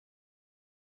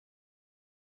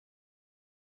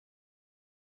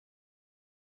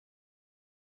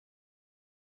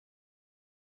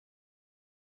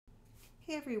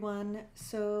Hey everyone,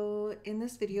 so in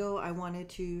this video I wanted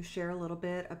to share a little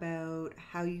bit about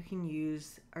how you can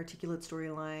use Articulate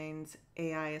Storylines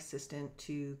AI Assistant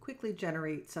to quickly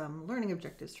generate some learning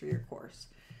objectives for your course.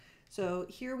 So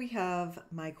here we have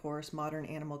my course, Modern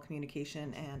Animal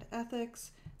Communication and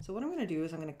Ethics. So what I'm going to do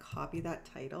is I'm going to copy that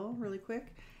title really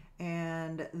quick,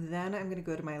 and then I'm going to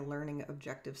go to my learning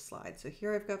objectives slide. So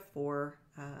here I've got four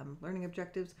learning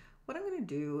objectives. What I'm going to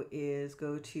do is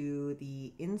go to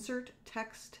the Insert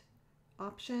Text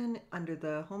option under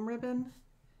the Home ribbon.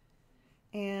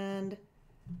 And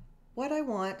what I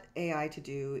want AI to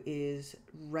do is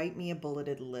write me a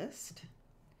bulleted list.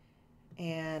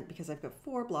 And because I've got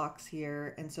four blocks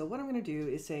here, and so what I'm going to do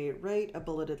is say write a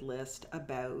bulleted list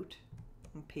about,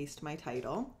 and paste my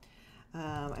title.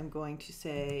 I'm going to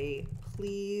say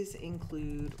please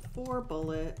include 4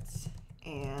 bullets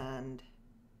and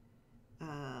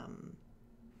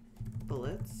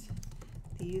bullets.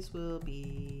 These will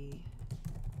be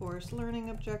course learning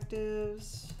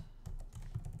objectives.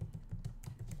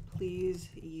 Please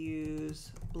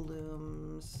use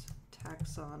Bloom's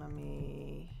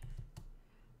taxonomy.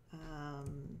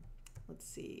 Let's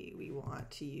see, we want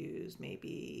to use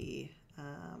maybe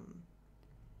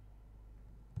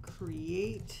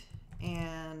create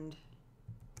and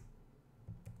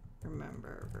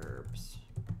remember verbs.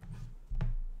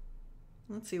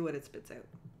 Let's see what it spits out.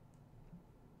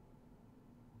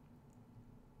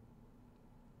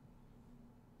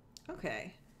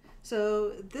 Okay,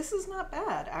 so this is not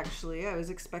bad, actually. I was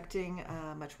expecting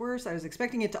much worse. I was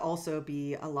expecting it to also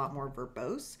be a lot more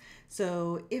verbose.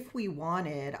 So if we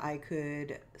wanted, I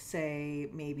could say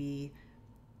maybe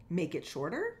make it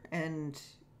shorter, and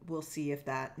we'll see if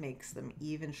that makes them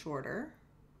even shorter.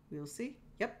 We'll see.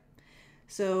 Yep.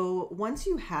 So once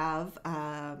you have,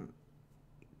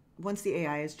 once the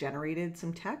AI has generated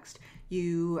some text,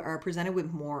 you are presented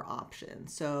with more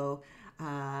options. So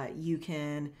you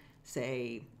can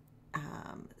say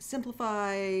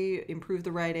simplify, improve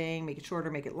the writing, make it shorter,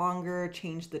 make it longer,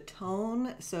 change the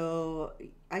tone. So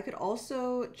I could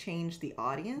also change the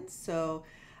audience. So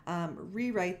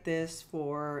rewrite this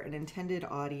for an intended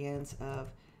audience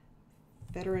of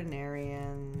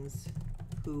veterinarians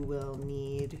who will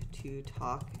need to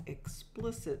talk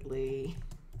explicitly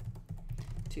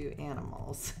to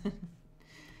animals.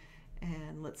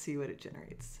 And let's see what it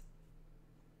generates.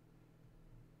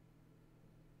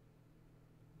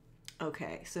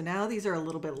 Okay, so now these are a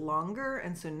little bit longer,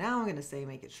 and so now I'm going to say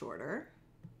make it shorter.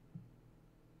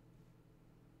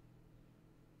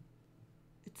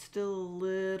 It's still a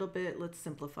little bit, let's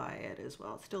simplify it as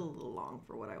well. It's still a little long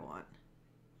for what I want.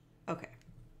 Okay,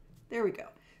 there we go.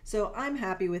 So I'm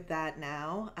happy with that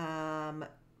now.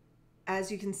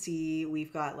 As you can see,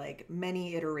 we've got like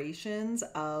many iterations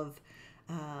of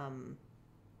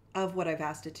what I've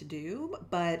asked it to do,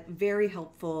 but very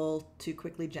helpful to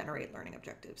quickly generate learning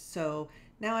objectives. So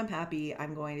now I'm happy.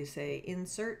 I'm going to say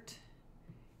insert,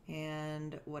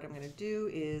 and what I'm going to do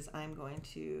is I'm going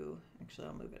to, actually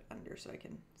I'll move it under so I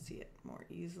can see it more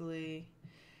easily.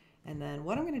 And then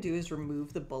what I'm going to do is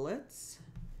remove the bullets,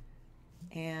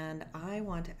 and I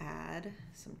want to add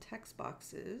some text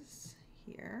boxes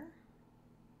here.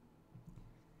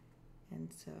 And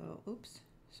so, oops,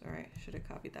 sorry, I should have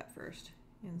copied that first.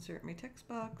 Insert my text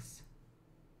box.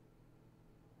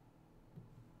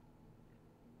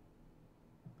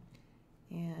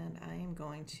 And I am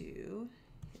going to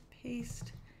hit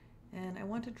paste, and I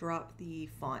want to drop the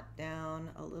font down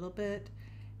a little bit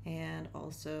and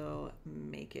also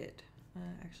make it,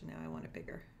 actually now I want it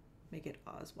bigger, make it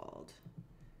Oswald.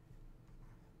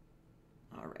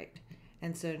 All right,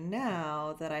 and so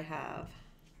now that I have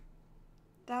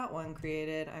that one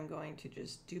created, I'm going to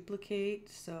just duplicate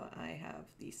so I have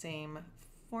the same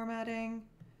formatting,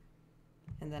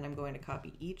 and then I'm going to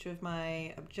copy each of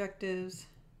my objectives.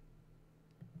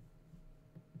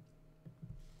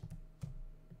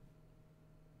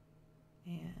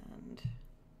 And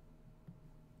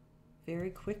very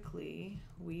quickly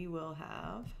we will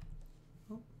have,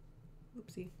 oh,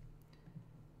 oopsie,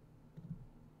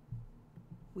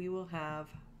 we will have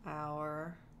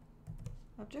our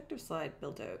objective slide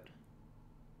built out.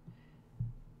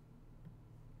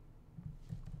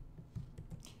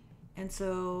 And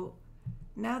so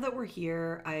now that we're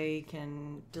here, I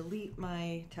can delete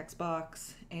my text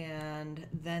box, and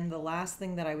then the last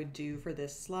thing that I would do for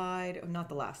this slide, not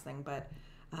the last thing, but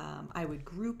I would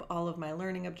group all of my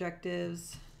learning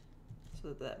objectives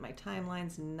so that my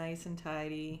timeline's nice and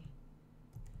tidy.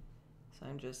 So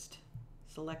I'm just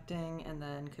selecting and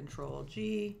then Control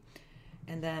G.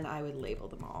 And then I would label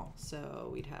them all. So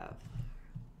we'd have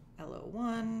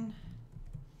LO1,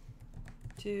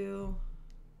 2,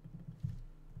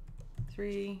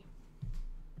 3,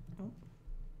 oh,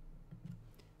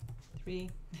 3,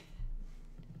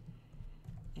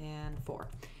 and 4.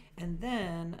 And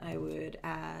then I would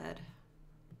add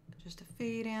just a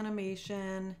fade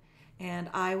animation,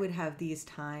 and I would have these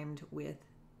timed with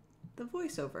the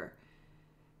voiceover.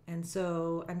 And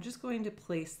so I'm just going to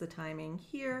place the timing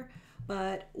here,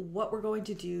 but what we're going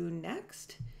to do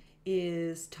next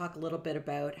is talk a little bit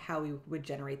about how we would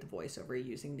generate the voiceover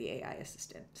using the AI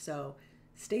assistant. So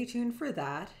stay tuned for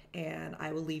that, and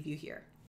I will leave you here.